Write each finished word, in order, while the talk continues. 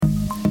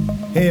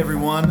Hey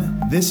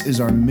everyone, this is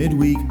our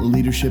midweek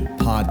leadership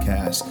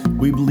podcast.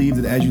 We believe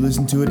that as you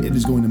listen to it, it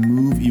is going to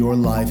move your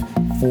life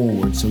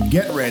forward. So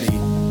get ready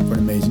for an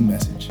amazing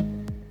message.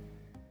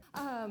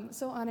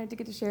 So honored to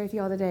get to share with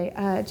you all today.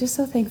 Just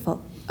so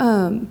thankful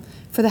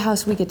for the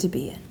house we get to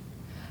be in.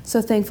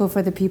 So thankful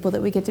for the people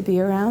that we get to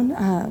be around.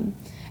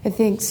 I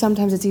think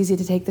sometimes it's easy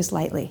to take this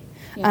lightly.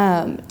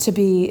 To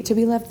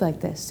be loved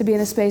like this, to be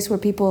in a space where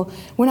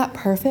we're not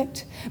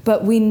perfect,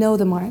 but we know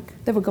the mark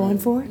that we're going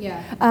for.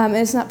 And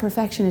it's not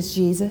perfection, it's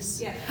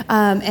Jesus.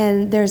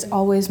 And there's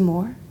always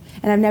more.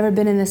 And I've never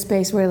been in a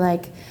space where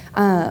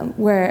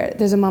where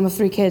there's a mom of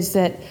 3 kids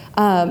that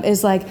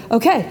is like,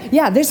 okay,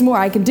 yeah, there's more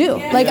I can do.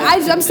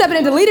 I'm stepping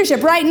into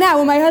leadership right now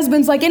when my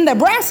husband's in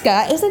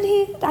Nebraska, isn't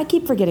he? I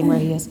keep forgetting where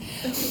he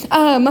is.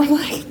 I'm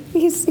like,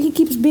 he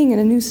keeps being in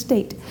a new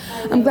state.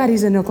 I'm glad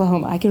he's in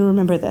Oklahoma. I can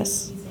remember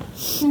this.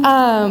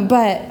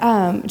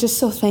 But just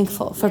so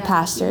thankful for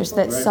pastors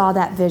that saw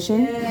that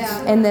vision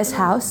in this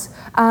house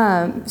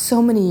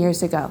so many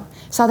years ago.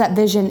 Saw that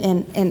vision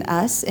in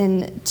us,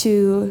 and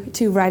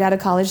to right out of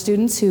college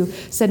students who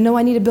said, no,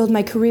 I need to build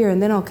my career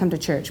and then I'll come to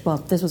church. Well,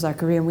 this was our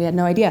career and we had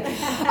no idea.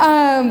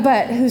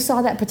 But who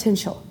saw that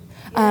potential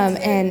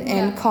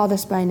and called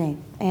us by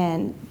name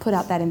and put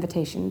out that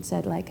invitation and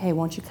said, hey,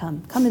 won't you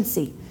come and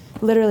see?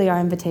 Literally our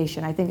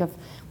invitation. I think of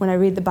when I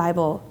read the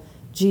Bible,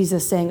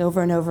 Jesus saying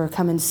over and over,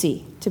 come and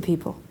see to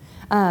people.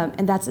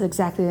 And that's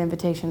exactly the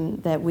invitation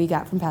that we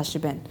got from Pastor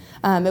Ben.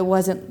 It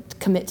wasn't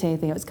commit to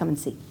anything, it was come and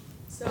see.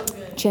 So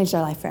good. Changed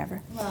our life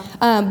forever.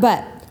 Wow.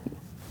 But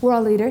we're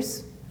all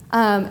leaders.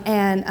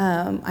 And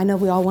I know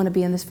we all want to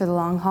be in this for the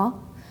long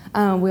haul.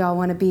 We all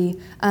want to be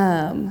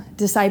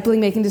discipling,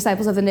 making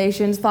disciples of the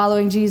nations,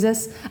 following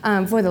Jesus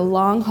for the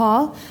long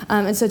haul.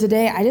 And so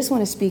today I just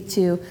want to speak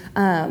to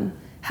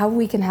how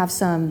we can have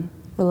some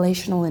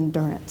relational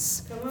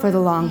endurance for the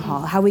long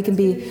haul, how we can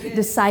be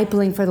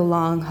discipling for the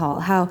long haul,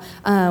 how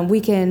we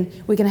can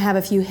have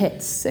a few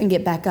hits and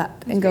get back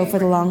up and go for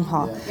the long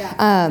haul.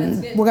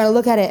 We're going to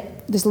look at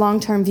it, this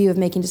long-term view of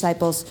making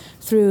disciples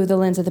through the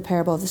lens of the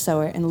parable of the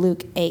sower in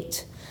Luke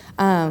 8,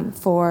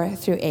 4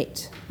 through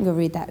 8. I'm going to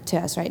read that to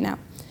us right now.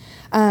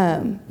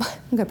 I'm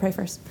going to pray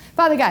first.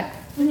 Father God,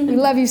 we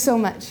love you so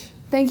much.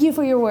 Thank you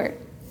for your word.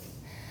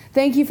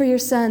 Thank you for your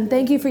son.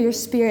 Thank you for your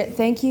spirit.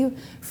 Thank you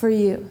for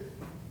you.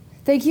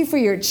 Thank you for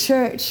your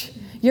church,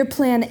 your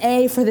plan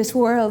A for this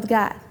world,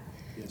 God.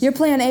 Yes. Your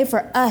plan A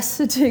for us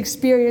to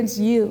experience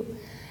you.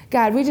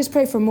 God, we just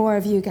pray for more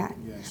of you, God.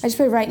 Yes. I just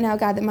pray right now,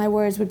 God, that my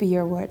words would be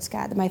your words,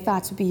 God, that my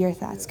thoughts would be your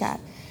thoughts, God,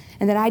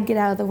 and that I'd get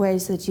out of the way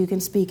so that you can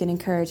speak and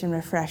encourage and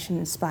refresh and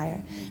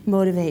inspire,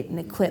 motivate and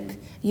equip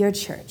your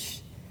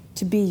church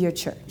to be your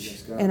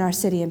church in our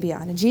city and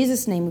beyond. In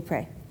Jesus' name we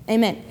pray.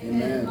 Amen.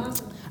 Amen.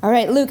 All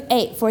right, Luke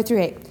 8, 4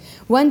 through 8.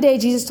 One day,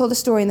 Jesus told a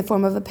story in the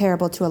form of a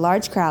parable to a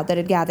large crowd that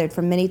had gathered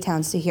from many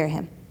towns to hear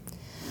him.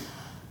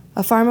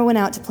 A farmer went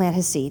out to plant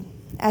his seed.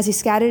 As he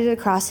scattered it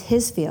across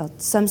his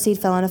field, some seed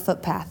fell on a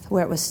footpath,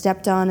 where it was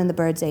stepped on and the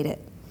birds ate it.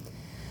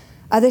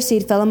 Other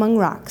seed fell among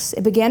rocks.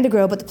 It began to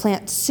grow, but the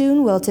plant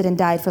soon wilted and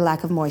died for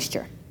lack of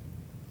moisture.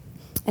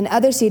 And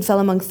other seed fell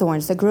among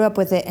thorns that grew up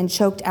with it and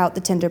choked out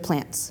the tender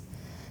plants.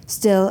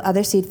 Still,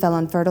 other seed fell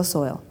on fertile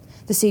soil.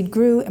 The seed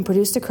grew and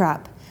produced a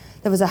crop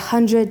that was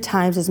 100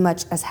 times as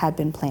much as had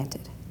been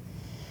planted.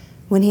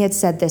 When he had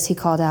said this, he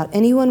called out,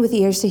 anyone with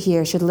ears to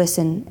hear should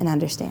listen and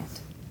understand.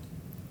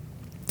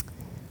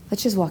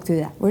 Let's just walk through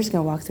that. We're just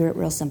going to walk through it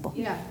real simple.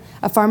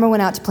 A farmer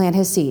went out to plant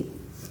his seed,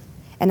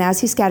 and as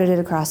he scattered it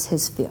across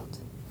his field.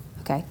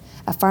 Okay?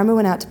 A farmer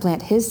went out to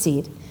plant his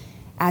seed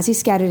as he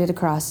scattered it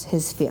across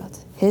his field.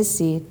 His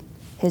seed,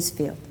 his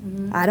field.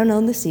 Mm-hmm. I don't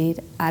own the seed.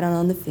 I don't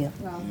own the field.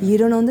 Wow. You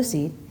don't own the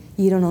seed.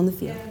 You don't own the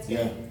field.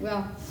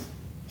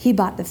 He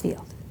bought the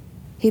field.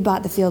 He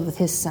bought the field with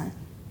his son.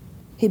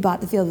 He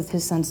bought the field with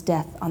his son's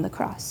death on the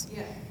cross.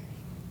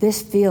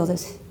 This field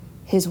is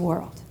his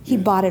world. He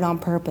bought it on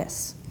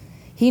purpose.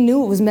 He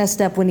knew it was messed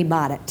up when he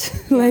bought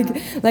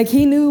it.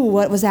 He knew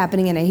what was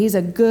happening in it. He's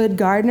a good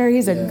gardener.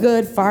 He's a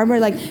good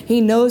farmer.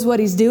 He knows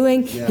what he's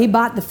doing. He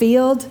bought the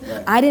field.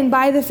 I didn't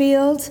buy the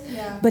field,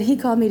 but he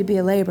called me to be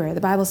a laborer. The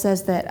Bible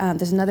says that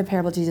there's another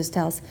parable Jesus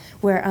tells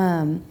where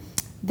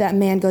that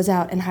man goes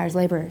out and hires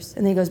laborers,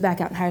 and then he goes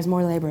back out and hires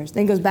more laborers.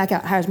 Then he goes back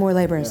out and hires more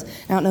laborers.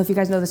 I don't know if you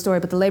guys know the story,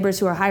 but the laborers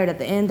who are hired at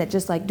the end that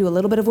just do a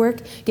little bit of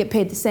work get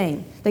paid the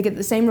same. They get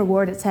the same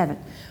reward. It's heaven.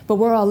 But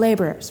we're all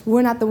laborers.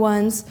 We're not the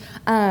ones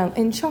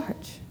in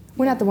charge.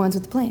 We're not the ones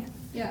with the plan.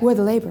 We're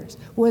the laborers.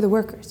 We're the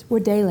workers. We're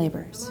day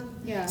laborers.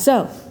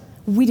 So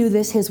we do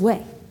this his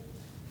way.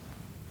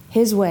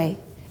 His way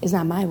is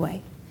not my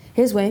way.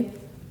 His way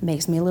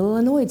makes me a little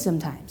annoyed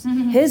sometimes.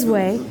 His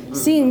way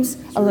seems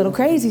a little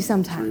crazy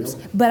sometimes,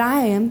 but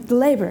I am the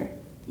laborer.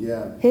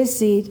 His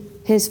seed,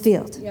 his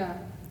field.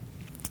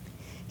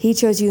 He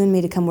chose you and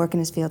me to come work in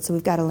his field, so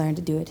we've got to learn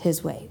to do it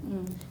his way.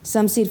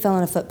 Some seed fell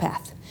on a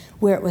footpath,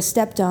 where it was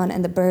stepped on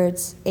and the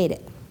birds ate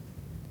it.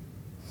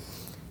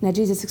 Now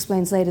Jesus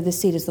explains later this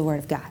seed is the word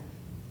of God.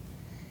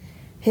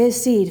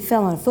 His seed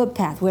fell on a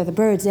footpath where the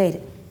birds ate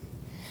it.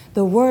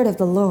 The word of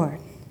the Lord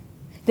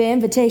The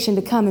invitation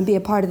to come and be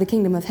a part of the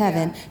kingdom of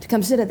heaven, to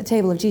come sit at the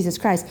table of Jesus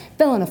Christ,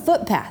 fell on a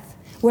footpath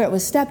where it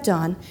was stepped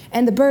on,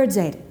 and the birds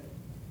ate it.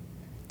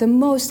 The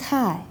Most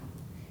High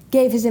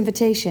gave his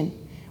invitation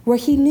where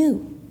he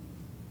knew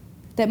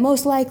that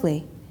most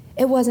likely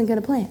it wasn't going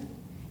to plant,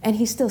 and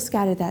he still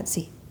scattered that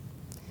seed.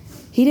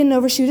 He didn't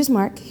overshoot his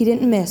mark. He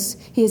didn't miss.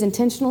 He is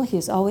intentional. He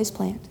is always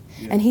planned.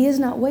 And he is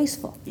not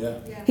wasteful.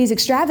 He's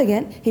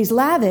extravagant. He's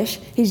lavish.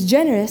 He's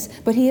generous,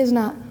 but he is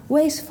not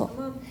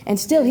wasteful. And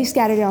still he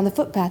scattered it on the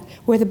footpath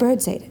where the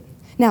birds ate it.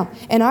 Now,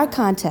 in our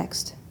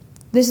context,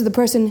 this is the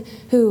person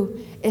who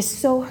is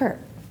so hurt.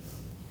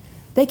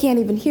 They can't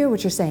even hear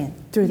what you're saying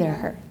through their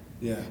hurt.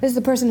 This is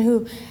the person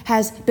who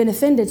has been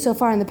offended so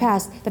far in the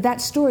past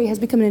that story has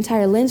become an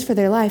entire lens for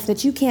their life,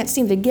 that you can't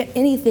seem to get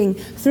anything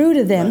through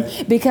to them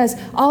because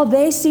all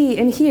they see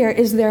and hear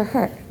is their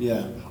hurt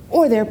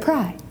or their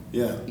pride.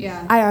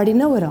 I already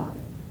know it all.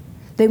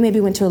 They maybe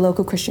went to a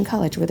local Christian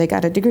college where they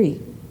got a degree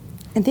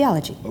in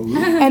theology.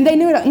 And they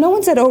knew it all. No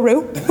one said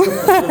Oru.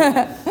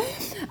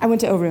 I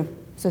went to Oru,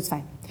 so it's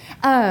fine.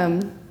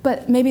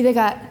 But maybe they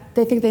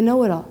think they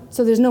know it all.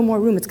 So there's no more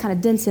room. It's kind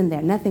of dense in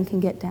there. Nothing can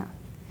get down.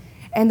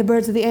 And the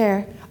birds of the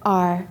air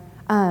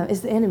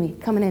is the enemy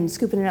coming in and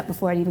scooping it up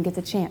before it even gets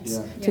a chance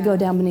to go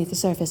down beneath the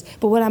surface.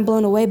 But what I'm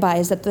blown away by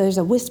is that there's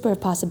a whisper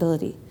of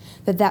possibility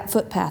that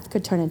footpath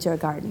could turn into a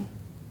garden.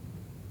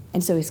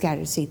 And so he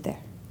scattered seed there.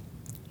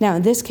 Now,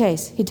 in this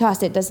case, he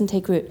tossed it, doesn't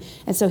take root,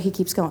 and so he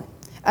keeps going.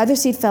 Other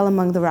seed fell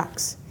among the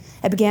rocks.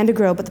 It began to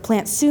grow, but the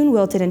plant soon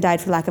wilted and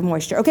died for lack of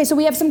moisture. Okay, so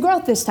we have some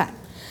growth this time.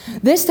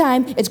 This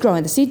time, it's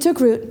growing. The seed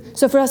took root.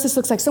 So for us, this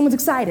looks like someone's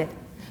excited.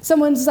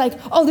 Someone's like,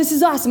 oh, this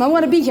is awesome. I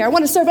want to be here. I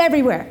want to serve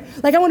everywhere.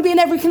 Like, I want to be in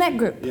every Connect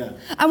group.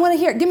 I want to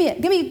hear it. Give me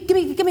it.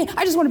 Give me.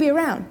 I just want to be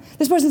around.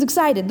 This person's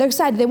excited. They're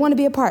excited. They want to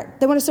be a part.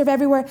 They want to serve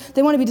everywhere.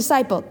 They want to be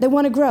discipled. They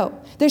want to grow.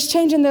 There's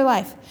change in their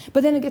life.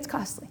 But then it gets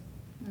costly.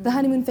 The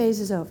honeymoon phase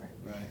is over.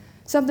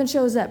 Something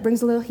shows up,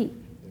 brings a little heat.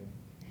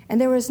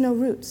 And there was no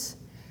roots.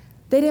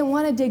 They didn't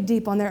want to dig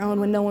deep on their own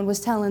when no one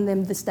was telling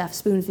them the stuff,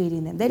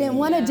 spoon-feeding them. They didn't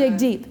want to dig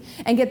deep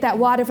and get that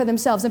water for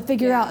themselves and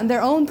figure out in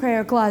their own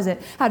prayer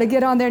closet how to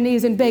get on their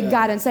knees and beg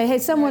God and say, hey,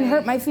 someone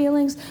hurt my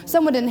feelings.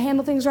 Someone didn't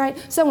handle things right.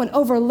 Someone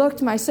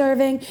overlooked my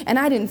serving, and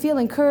I didn't feel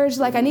encouraged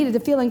like I needed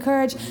to feel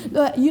encouraged.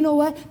 You know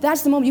what?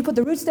 That's the moment you put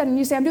the roots down and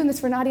you say, I'm doing this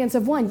for an audience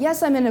of one.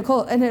 Yes, I'm in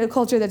a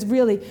culture that's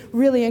really,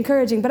 really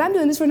encouraging, but I'm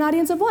doing this for an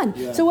audience of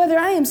one. So whether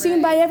I am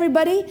seen by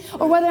everybody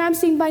or whether I'm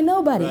seen by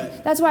nobody,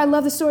 that's why I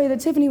love the story that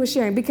Tiffany was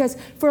sharing, because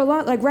for a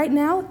lot, like right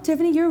now,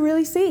 Tiffany, you're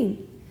really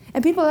seen.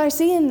 And people are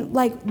seeing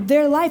like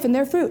their life and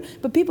their fruit.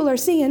 But people are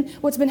seeing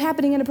what's been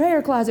happening in a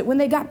prayer closet when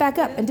they got back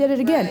up and did it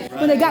again.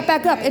 When they got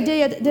back up and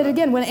did it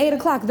again. When at 8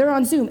 o'clock, they're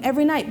on Zoom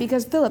every night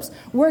because Philip's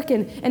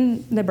working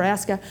in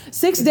Nebraska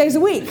 6 days a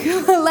week.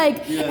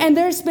 And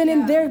they're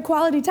spending their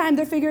quality time.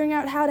 They're figuring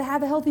out how to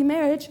have a healthy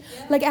marriage.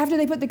 Like after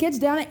they put the kids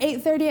down at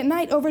 8:30 at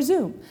night over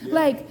Zoom.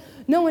 Like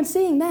no one's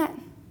seeing that.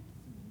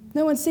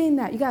 No one's seeing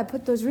that. You got to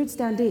put those roots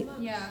down deep.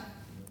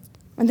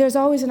 And there's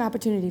always an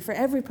opportunity for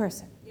every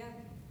person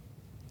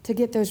to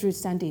get those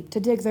roots down deep, to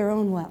dig their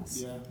own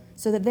wells,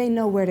 so that they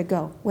know where to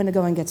go when the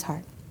going gets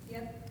hard.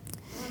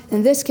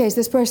 In this case,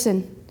 this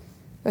person,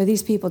 or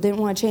these people,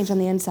 didn't want to change on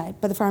the inside,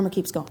 but the farmer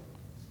keeps going.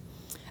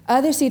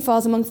 Other seed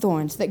falls among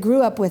thorns that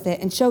grew up with it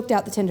and choked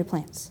out the tender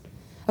plants.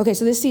 Okay,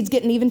 so this seed's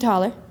getting even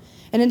taller.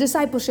 And in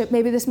discipleship,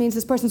 maybe this means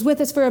this person's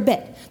with us for a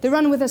bit. They're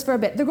running with us for a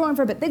bit. They're growing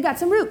for a bit. They've got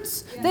some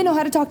roots. They know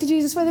how to talk to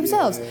Jesus for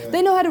themselves.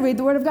 They know how to read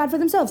the Word of God for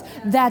themselves.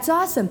 That's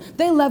awesome.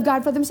 They love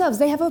God for themselves.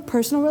 They have a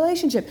personal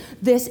relationship.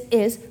 This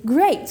is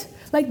great.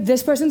 Like,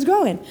 this person's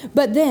growing.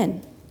 But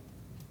then,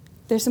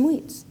 there's some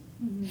weeds.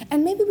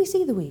 And maybe we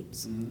see the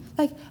weeds.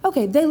 Like,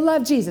 okay, they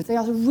love Jesus. They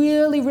also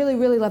really, really,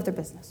 really love their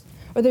business.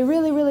 Or they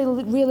really, really,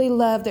 really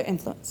love their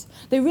influence.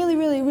 They really,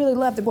 really, really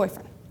love their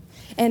boyfriend.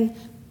 And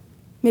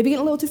maybe getting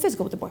a little too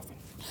physical with their boyfriend.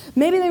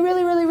 Maybe they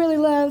really, really, really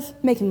love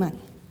making money.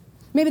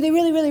 Maybe they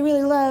really, really,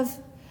 really love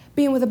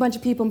being with a bunch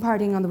of people and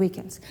partying on the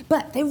weekends.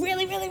 But they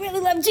really, really, really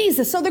love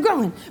Jesus, so they're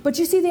growing. But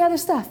you see the other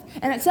stuff.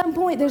 And at some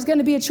point, there's going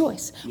to be a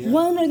choice.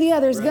 One or the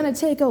other is going to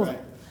take over.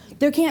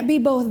 There can't be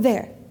both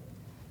there.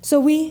 So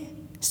we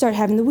start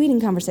having the weeding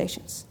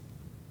conversations.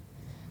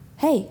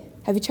 Hey,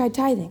 have you tried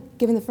tithing?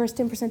 Giving the first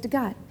 10% to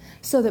God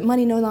so that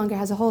money no longer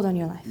has a hold on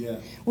your life.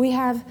 We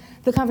have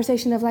the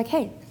conversation of like,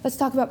 hey, let's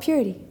talk about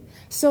purity.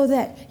 So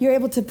that you're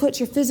able to put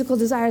your physical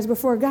desires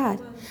before God.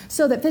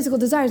 So that physical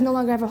desires no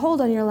longer have a hold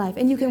on your life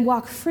and you can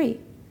walk free.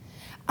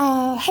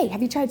 Hey,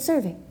 have you tried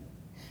serving?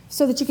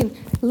 So that you can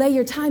lay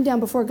your time down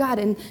before God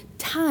and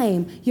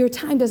your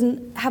time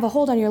doesn't have a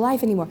hold on your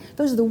life anymore.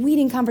 Those are the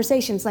weeding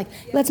conversations. Like,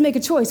 let's make a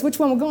choice. Which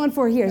one we're going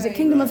for here? Is it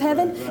kingdom of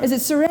heaven? Is it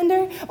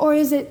surrender? Or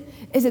is it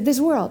this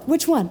world?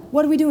 Which one?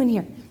 What are we doing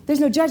here? There's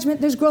no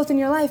judgment. There's growth in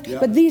your life.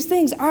 But these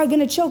things are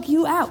going to choke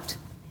you out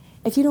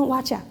if you don't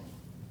watch out.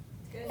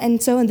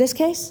 And so in this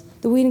case,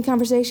 the weeding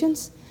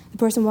conversations, the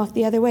person walked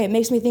the other way. It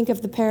makes me think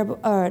of the parable,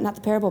 or not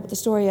the parable, but the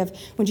story of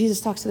when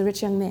Jesus talks to the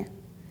rich young man.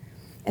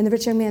 And the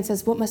rich young man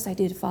says, what must I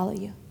do to follow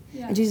you?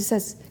 And Jesus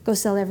says, go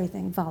sell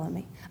everything and follow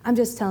me. I'm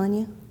just telling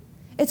you,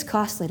 It's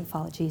costly to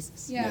follow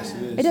Jesus. Yeah. Yes,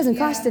 it is. It doesn't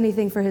cost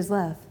anything for his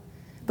love.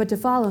 But to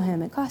follow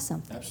him, it costs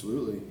something.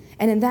 Absolutely.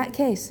 And in that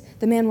case,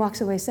 the man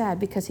walks away sad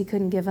because he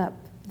couldn't give up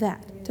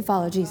that to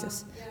follow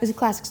Jesus. It's a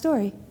classic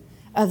story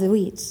of the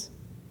weeds.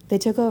 They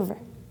took over.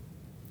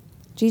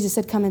 Jesus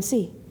said, come and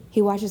see.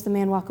 He watches the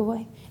man walk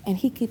away, and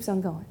he keeps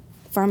on going.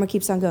 The farmer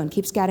keeps on going,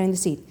 keeps scattering the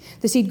seed.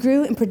 The seed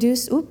grew and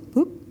produced,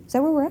 is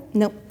that where we're at?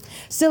 Nope.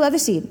 Still other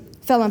seed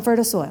fell on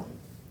fertile soil.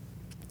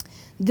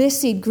 This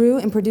seed grew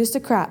and produced a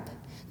crop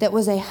that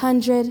was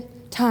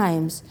 100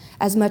 times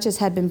as much as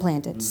had been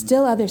planted.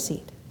 Still other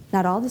seed.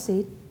 Not all the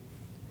seed.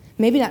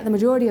 Maybe not the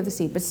majority of the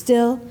seed, but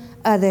still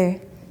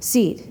other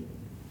seed.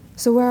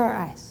 So where are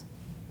our eyes?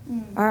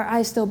 Are our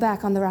eyes still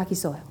back on the rocky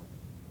soil?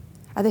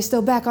 Are they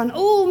still back on,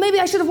 maybe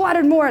I should have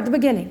watered more at the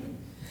beginning.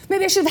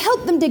 Maybe I should have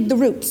helped them dig the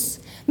roots.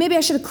 Maybe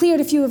I should have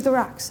cleared a few of the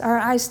rocks. Are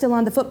our eyes still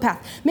on the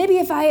footpath? Maybe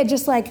if I had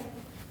just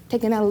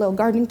taken out a little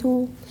gardening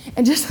tool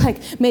and just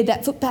made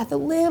that footpath a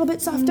little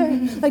bit softer.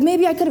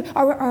 Maybe I could have,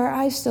 are our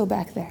eyes still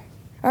back there?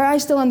 Are our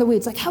eyes still on the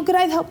weeds? How could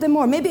I have helped them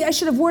more? Maybe I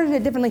should have worded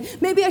it differently.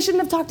 Maybe I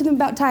shouldn't have talked to them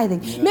about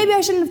tithing. Yeah. Maybe I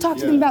shouldn't have talked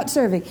to them about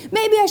serving.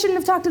 Maybe I shouldn't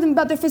have talked to them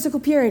about their physical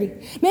purity.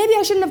 Maybe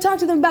I shouldn't have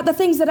talked to them about the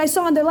things that I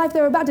saw in their life that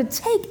were about to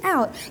take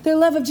out their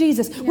love of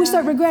Jesus. Yeah. We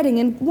start regretting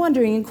and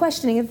wondering and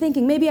questioning and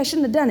thinking, maybe I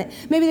shouldn't have done it.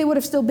 Maybe they would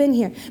have still been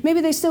here.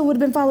 Maybe they still would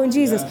have been following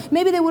Jesus. Yeah.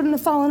 Maybe they wouldn't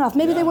have fallen off.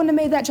 Maybe they wouldn't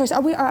have made that choice.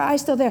 Are our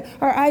eyes still there?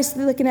 Are our eyes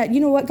still looking at, you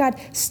know what, God?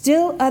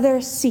 Still other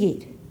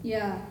seed.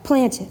 Yeah.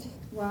 Planted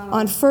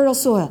on fertile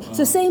soil. It's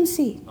the same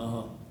seed.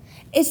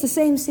 It's the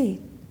same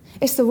seed.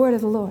 It's the word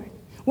of the Lord.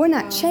 We're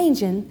not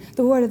changing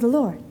the word of the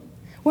Lord.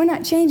 We're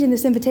not changing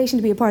this invitation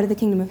to be a part of the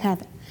kingdom of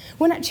heaven.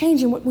 We're not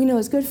changing what we know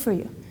is good for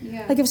you.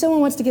 Yeah. If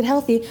someone wants to get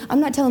healthy, I'm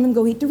not telling them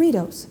go eat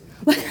Doritos.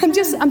 I'm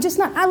just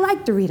not. I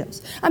like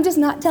Doritos. I'm just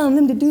not telling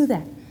them to do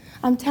that.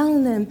 I'm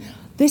telling them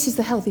this is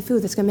the healthy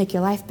food that's going to make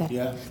your life better.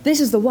 Yeah.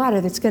 This is the water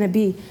that's going to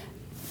be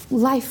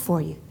life for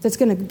you, that's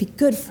going to be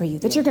good for you,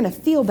 that you're going to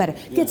feel better,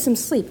 get some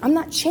sleep. I'm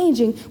not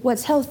changing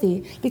what's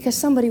healthy because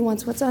somebody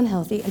wants what's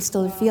unhealthy and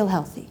still to feel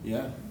healthy.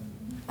 Yeah.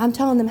 I'm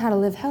telling them how to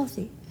live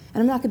healthy,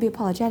 and I'm not going to be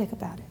apologetic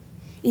about it,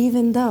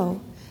 even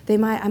though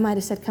I might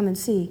have said, come and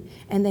see,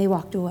 and they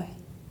walked away.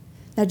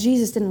 Now,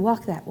 Jesus didn't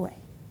walk that way.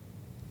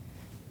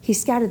 He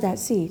scattered that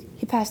seed.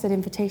 He passed that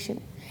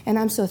invitation, and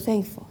I'm so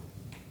thankful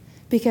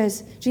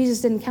because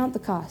Jesus didn't count the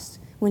cost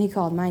when he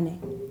called my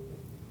name.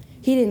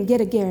 He didn't get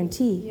a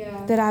guarantee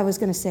that I was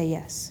going to say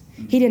yes.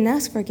 He didn't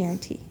ask for a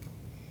guarantee.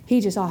 He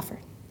just offered.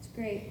 It's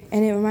great.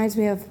 And it reminds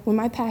me of when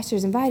my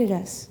pastors invited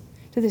us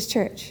to this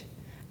church.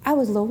 I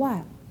was a little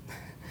wild. I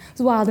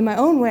was wild in my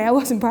own way. I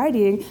wasn't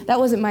partying. That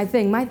wasn't my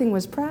thing. My thing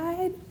was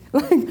pride,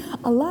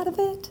 a lot of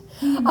it.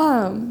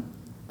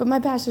 But my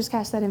pastors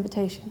cast that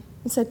invitation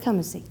and said, come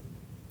and see.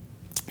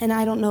 And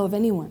I don't know of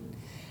anyone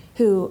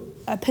who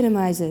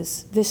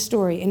epitomizes this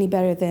story any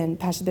better than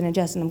Pastor Ben and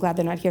Justin. I'm glad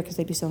they're not here because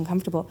they'd be so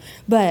uncomfortable.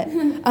 But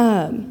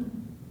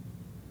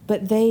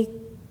they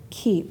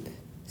keep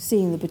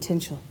seeing the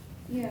potential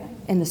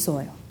in the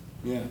soil.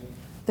 Yeah.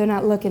 They're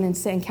not looking and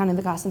saying, counting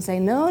the cost and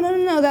saying, no,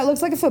 that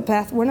looks like a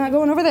footpath. We're not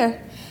going over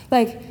there.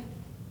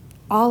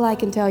 All I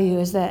can tell you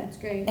is that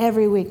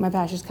every week my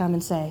pastors come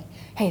and say,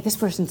 hey, this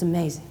person's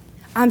amazing.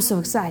 I'm so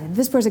excited.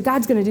 This person,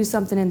 God's going to do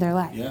something in their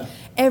life. Yeah.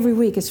 Every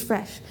week is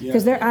fresh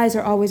because their eyes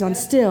are always on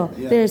still.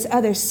 Yeah. There's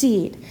other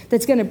seed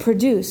that's going to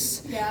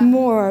produce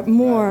more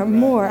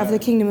of the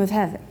kingdom of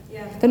heaven.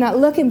 Yeah. They're not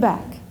looking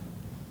back.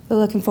 They're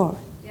looking forward.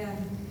 Yeah.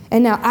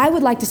 And now I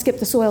would like to skip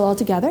the soil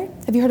altogether.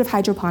 Have you heard of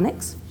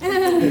hydroponics?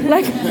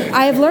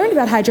 I have learned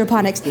about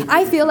hydroponics.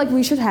 I feel like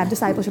we should have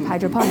discipleship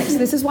hydroponics.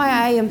 This is why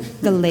I am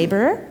the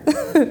laborer.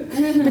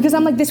 Because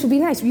I'm this would be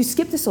nice. You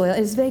skip the soil.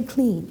 It's very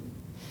clean.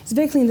 It's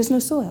very clean. There's no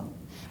soil.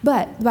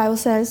 But the Bible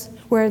says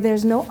where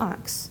there's no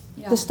ox,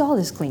 the stall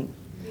is clean.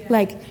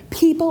 Yeah.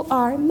 People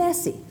are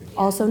messy. Yeah.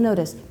 Also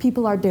notice,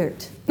 people are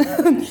dirt.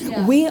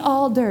 We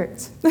all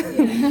dirt.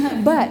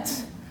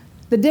 But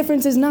the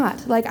difference is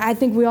not. I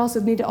think we also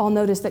need to all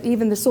notice that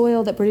even the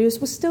soil that produced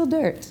was still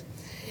dirt.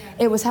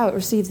 Yeah. It was how it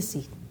received the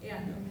seed.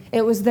 Yeah.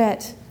 It was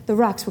that the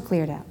rocks were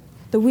cleared out.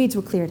 The weeds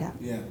were cleared out.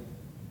 Yeah.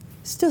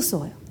 Still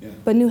soil,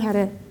 but knew how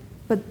to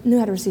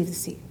receive the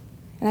seed.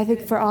 And I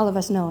think for all of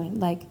us knowing,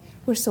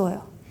 we're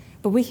soil.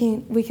 But we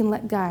can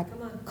let God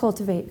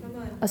cultivate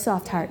a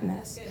soft heart in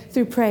us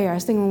through prayer. I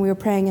was thinking when we were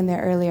praying in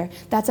there earlier,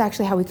 that's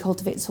actually how we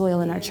cultivate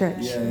soil in our church.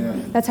 Yeah.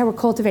 That's how we're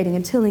cultivating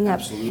and tilling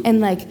up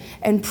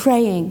and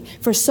praying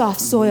for soft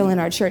soil in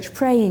our church,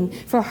 praying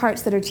for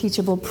hearts that are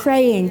teachable,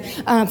 praying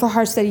for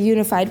hearts that are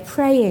unified,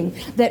 praying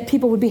that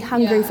people would be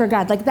hungry for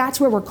God. That's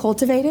where we're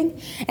cultivating.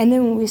 And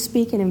then when we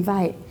speak and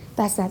invite,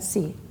 that's that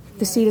seed,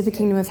 the seed of the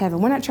kingdom of heaven.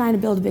 We're not trying to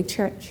build a big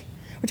church.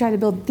 We're trying to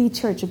build the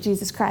church of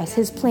Jesus Christ,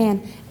 his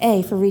plan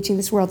A for reaching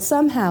this world.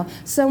 Somehow,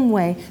 some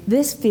way,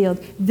 this field,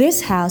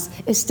 this house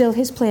is still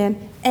his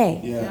plan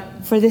A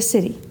for this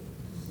city.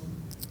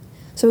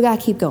 So we got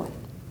to keep going.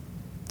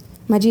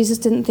 My Jesus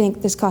didn't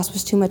think this cost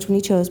was too much when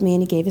he chose me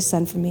and he gave his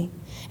son for me.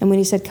 And when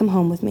he said, come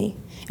home with me.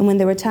 And when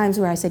there were times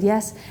where I said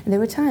yes, and there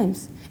were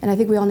times, and I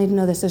think we all need to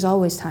know this, there's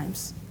always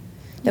times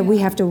that we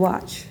have to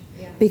watch.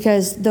 Yeah.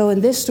 Because though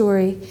in this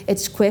story,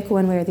 it's quick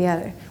one way or the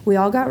other. We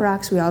all got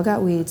rocks, we all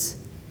got weeds.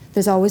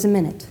 There's always a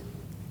minute.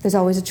 There's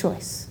always a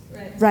choice.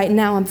 Right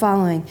now I'm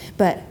following,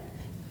 but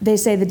they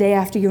say the day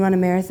after you run a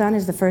marathon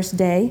is the first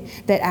day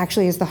that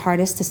actually is the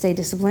hardest to stay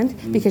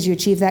disciplined because you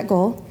achieve that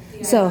goal.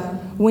 Yeah. So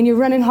when you're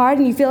running hard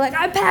and you feel like,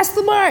 I passed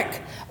the mark,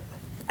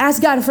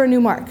 ask God for a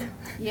new mark.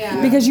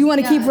 Yeah. Because you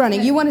want to keep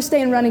running. You want to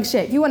stay in running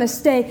shape. You want to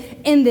stay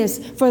in this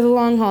for the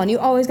long haul. And you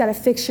always got to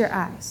fix your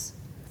eyes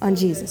on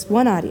Jesus.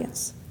 One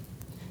audience.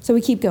 So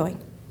we keep going.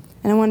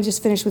 And I want to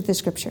just finish with this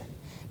scripture.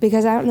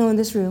 Because I don't know in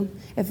this room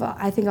if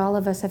I think all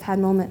of us have had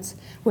moments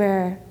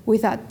where we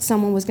thought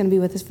someone was going to be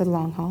with us for the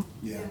long haul.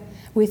 Yeah.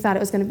 We thought it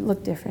was going to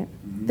look different.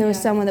 Mm-hmm. There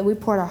was someone that we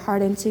poured our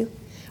heart into.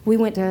 We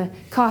went to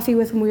coffee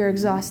with when we were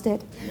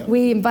exhausted. Yep.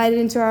 We invited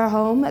into our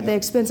home at the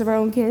expense of our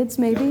own kids,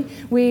 maybe.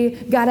 Yep. We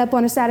got up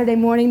on a Saturday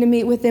morning to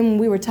meet with them when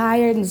we were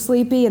tired and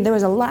sleepy, and there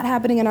was a lot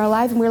happening in our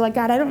life, and we were like,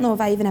 God, I don't know if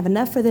I even have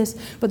enough for this,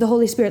 but the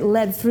Holy Spirit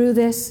led through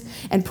this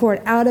and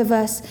poured out of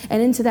us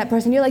and into that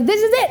person. You're like,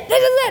 this is it, they're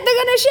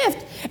going to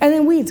shift. And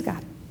then weeds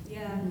got it.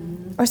 Yeah.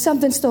 Mm-hmm. Or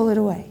something stole it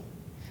away.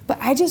 But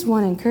I just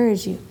want to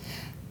encourage you.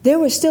 There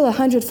was still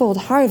 100-fold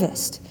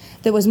harvest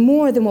that was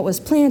more than what was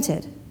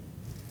planted.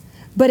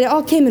 But it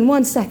all came in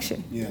one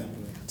section. Yeah.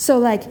 So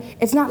like,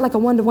 it's not like a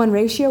 1-to-1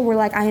 ratio where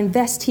like I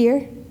invest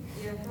here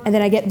and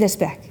then I get this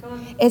back.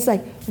 It's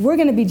like, we're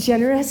going to be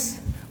generous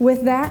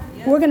with that.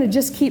 Yeah. We're going to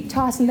just keep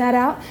tossing that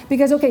out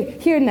because, okay,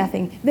 here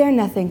nothing, there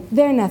nothing,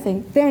 there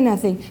nothing, there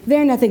nothing,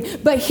 there nothing.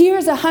 But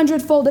here's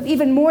 100-fold of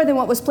even more than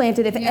what was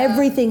planted if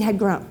everything had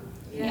grown.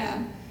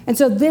 Yeah. And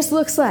so this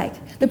looks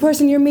like the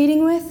person you're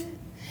meeting with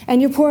and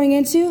you're pouring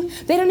into,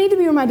 they don't need to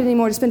be reminded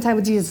anymore to spend time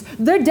with Jesus.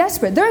 They're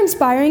desperate. They're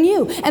inspiring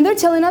you. And they're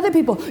telling other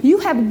people, you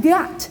have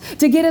got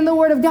to get in the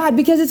Word of God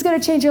because it's going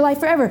to change your life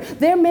forever.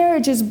 Their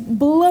marriage is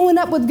blowing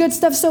up with good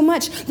stuff so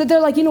much that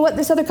they're like, you know what,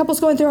 this other couple's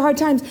going through hard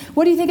times.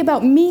 What do you think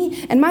about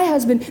me and my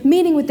husband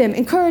meeting with them,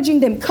 encouraging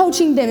them,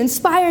 coaching them,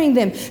 inspiring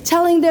them,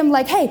 telling them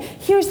like, hey,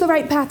 here's the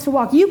right path to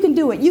walk. You can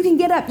do it. You can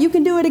get up. You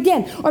can do it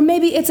again. Or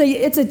maybe it's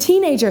a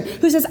teenager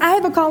who says, I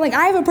have a calling.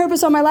 I have a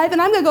purpose on my life,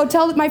 and I'm going to go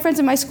tell my friends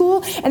in my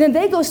school, and then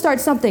they go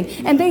start something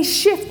and they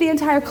shift the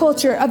entire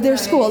culture of their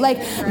school. Like,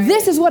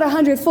 this is what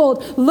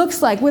 100-fold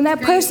looks like when that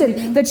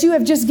person that you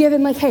have just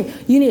given, like, hey,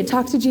 you need to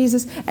talk to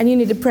Jesus and you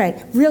need to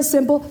pray. Real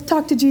simple.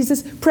 Talk to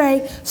Jesus,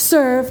 pray,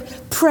 serve,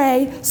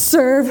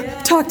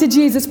 talk to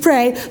Jesus,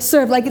 pray,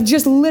 serve. Like,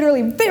 just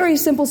literally very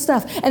simple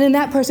stuff. And then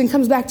that person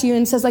comes back to you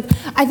and says, like,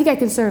 I think I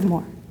can serve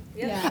more.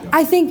 Yeah.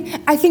 I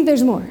think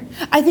there's more.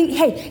 I think,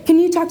 hey, can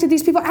you talk to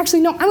these people?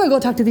 Actually, no, I'm going to go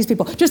talk to these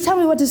people. Just tell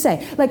me what to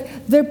say.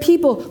 Like, they're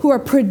people who are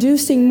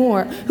producing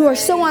more, who are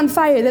so on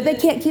fire that they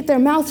can't keep their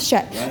mouth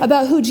shut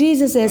about who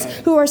Jesus is,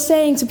 who are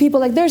saying to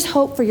people, like, there's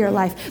hope for your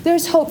life.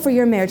 There's hope for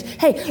your marriage.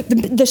 Hey,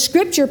 the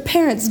scripture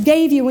parents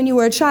gave you when you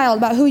were a child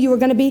about who you were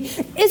going to be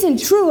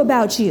isn't true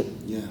about you.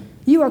 Yeah.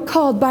 You are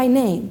called by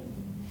name.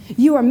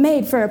 You are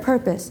made for a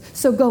purpose,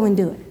 so go and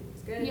do it.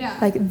 Yeah.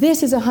 Like,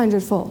 this is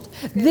 100-fold.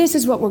 This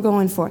is what we're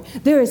going for.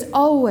 There is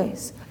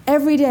always,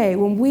 every day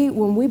when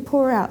we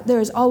pour out, there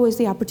is always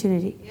the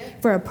opportunity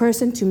for a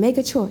person to make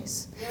a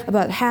choice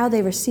about how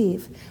they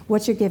receive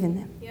what you're giving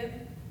them.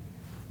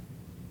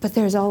 But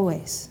there is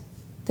always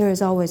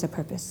a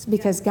purpose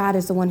because God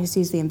is the one who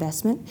sees the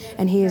investment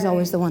and He is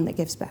always the one that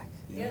gives back.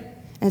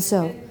 And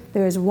so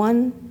there is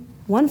one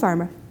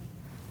farmer,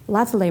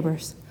 lots of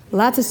laborers,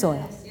 lots of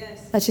soil.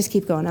 Let's just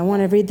keep going. I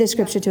want to read this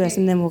scripture to us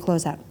and then we'll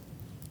close out.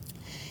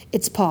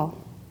 It's Paul.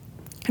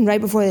 And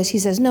right before this, he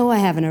says, no, I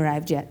haven't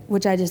arrived yet,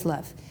 which I just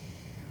love.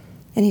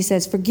 And he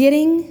says,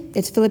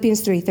 it's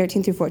Philippians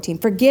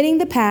 3:13-14, forgetting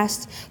the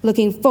past,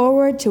 looking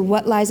forward to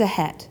what lies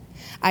ahead.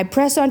 I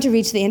press on to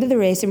reach the end of the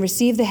race and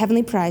receive the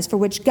heavenly prize for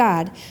which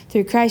God,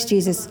 through Christ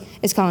Jesus,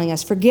 is calling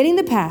us. Forgetting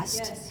the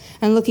past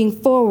and looking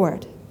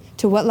forward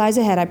to what lies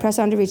ahead, I press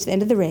on to reach the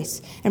end of the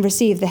race and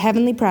receive the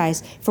heavenly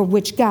prize for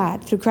which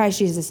God, through Christ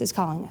Jesus, is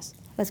calling us.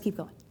 Let's keep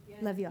going.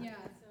 Love you all.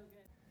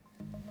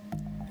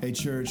 Hey,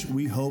 church,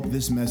 we hope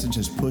this message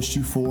has pushed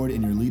you forward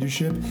in your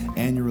leadership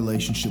and your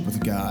relationship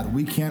with God.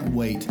 We can't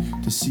wait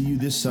to see you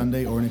this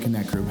Sunday or in a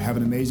Connect group. Have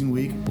an amazing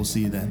week. We'll see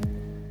you then.